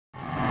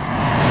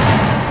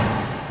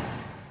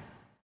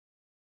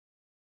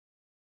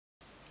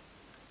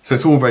So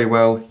it's all very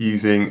well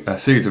using a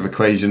series of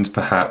equations,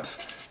 perhaps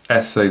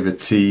s over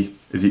t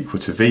is equal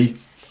to v,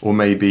 or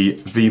maybe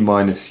v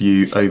minus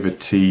u over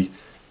t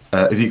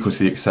is equal to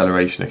the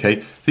acceleration,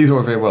 okay? These are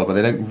all very well, but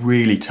they don't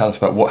really tell us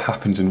about what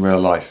happens in real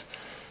life.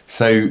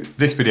 So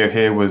this video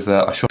here was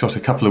I shot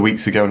a couple of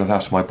weeks ago when I was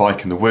out on my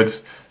bike in the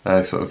woods,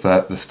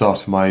 the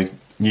start of my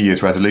New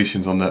Year's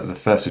resolutions on the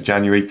 1st of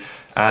January,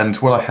 and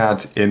what I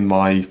had in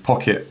my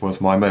pocket was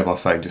my mobile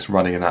phone just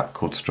running an app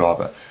called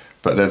Strava.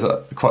 But there's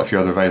quite a few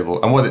other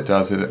available, and what it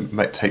does is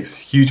it takes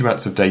huge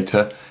amounts of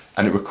data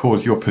and it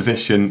records your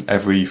position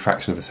every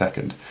fraction of a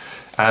second.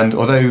 And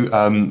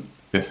although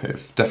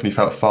it definitely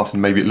felt fast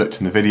and maybe it looked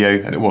in the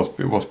video, and it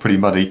was pretty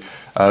muddy,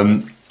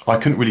 I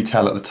couldn't really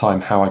tell at the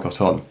time how I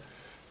got on.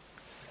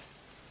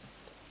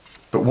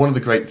 But one of the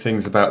great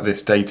things about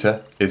this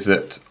data is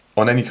that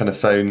on any kind of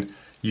phone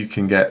you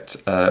can get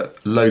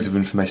loads of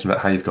information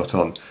about how you've got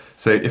on.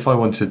 So if I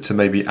wanted to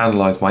maybe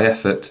analyse my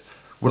effort,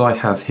 what I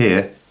have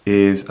here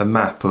is a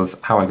map of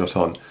how I got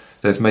on.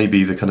 There's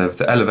maybe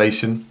the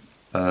elevation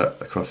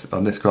across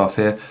on this graph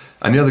here,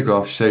 and the other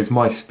graph shows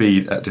my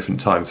speed at different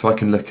times. So I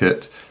can look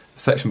at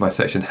section by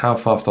section how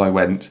fast I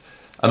went,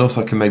 and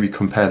also I can maybe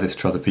compare this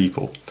to other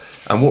people.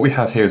 And what we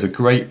have here is a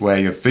great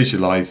way of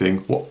visualising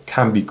what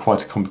can be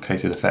quite a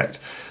complicated effect.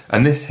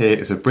 And this here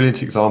is a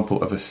brilliant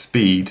example of a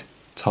speed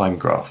time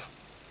graph.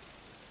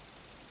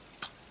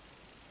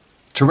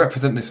 To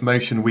represent this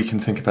motion, we can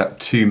think about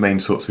two main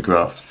sorts of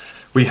graphs.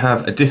 We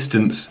have a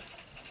distance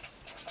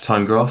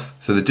time graph,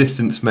 so the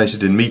distance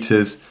measured in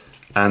meters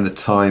and the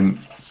time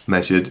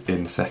measured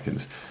in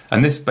seconds.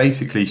 And this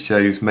basically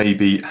shows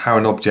maybe how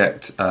an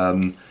object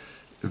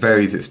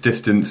varies its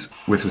distance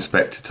with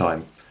respect to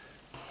time.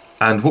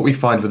 And what we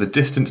find with a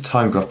distance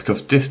time graph,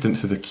 because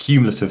distance is a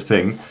cumulative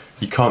thing,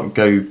 you can't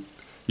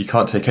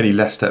take any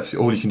less steps.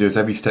 All you can do is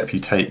every step you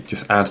take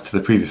just adds to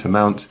the previous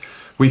amount.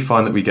 We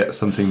find that we get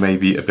something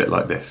maybe a bit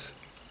like this.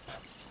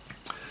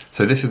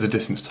 So this is the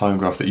distance time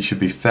graph that you should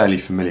be fairly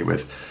familiar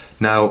with.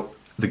 Now,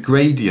 the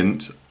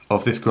gradient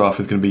of this graph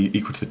is going to be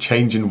equal to the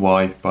change in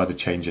y by the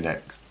change in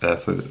x. By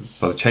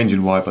the change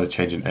in y by the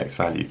change in x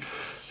value.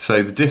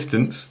 So the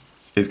distance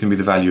is going to be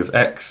the value of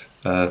x,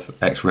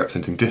 x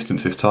representing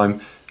distance this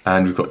time,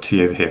 and we've got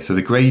t over here. So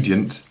the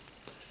gradient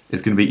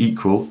is going to be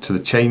equal to the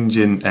change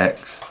in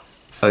x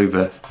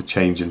over the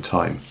change in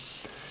time.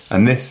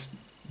 And this,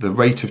 the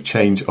rate of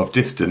change of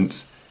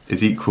distance,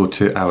 is equal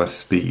to our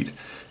speed.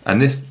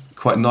 And this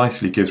quite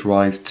nicely gives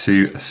rise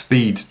to a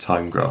speed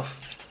time graph.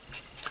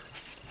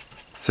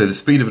 So the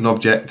speed of an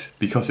object,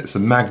 because it's a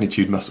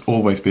magnitude, must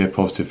always be a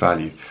positive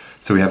value.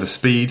 So we have a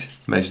speed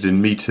measured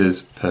in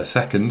meters per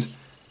second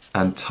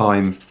and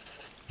time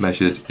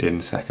measured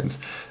in seconds.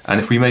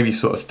 And if we maybe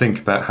sort of think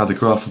about how the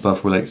graph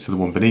above relates to the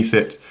one beneath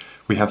it,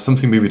 we have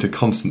something moving at a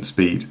constant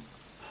speed.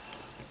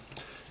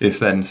 It's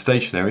then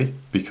stationary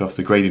because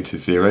the gradient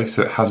is 0,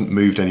 so it hasn't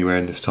moved anywhere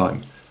in this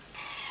time.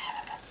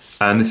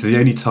 And this is the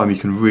only time you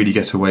can really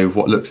get away with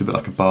what looks a bit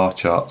like a bar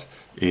chart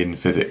in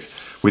physics.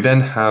 We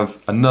then have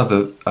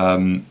another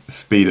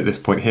speed at this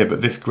point here,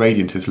 but this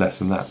gradient is less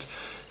than that.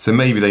 So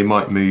maybe they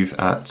might move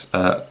at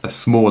a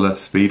smaller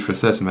speed for a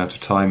certain amount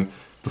of time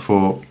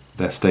before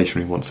they're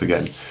stationary once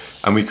again.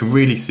 And we can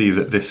really see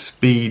that this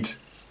speed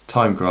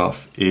time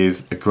graph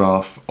is a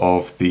graph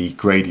of the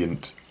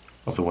gradient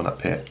of the one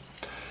up here.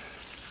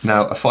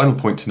 Now, a final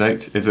point to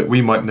note is that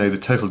we might know the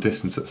total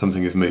distance that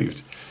something has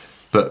moved.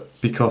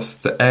 But because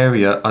the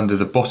area under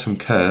the bottom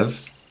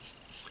curve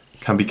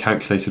can be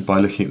calculated by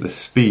looking at the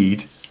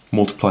speed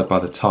multiplied by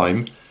the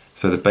time,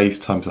 so the base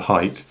times the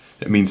height,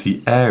 it means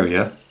the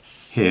area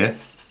here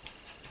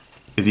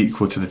is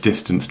equal to the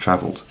distance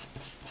travelled.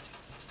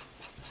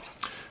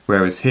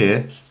 Whereas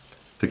here,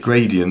 the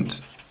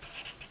gradient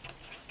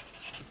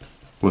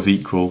was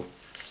equal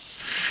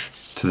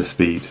to the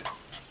speed.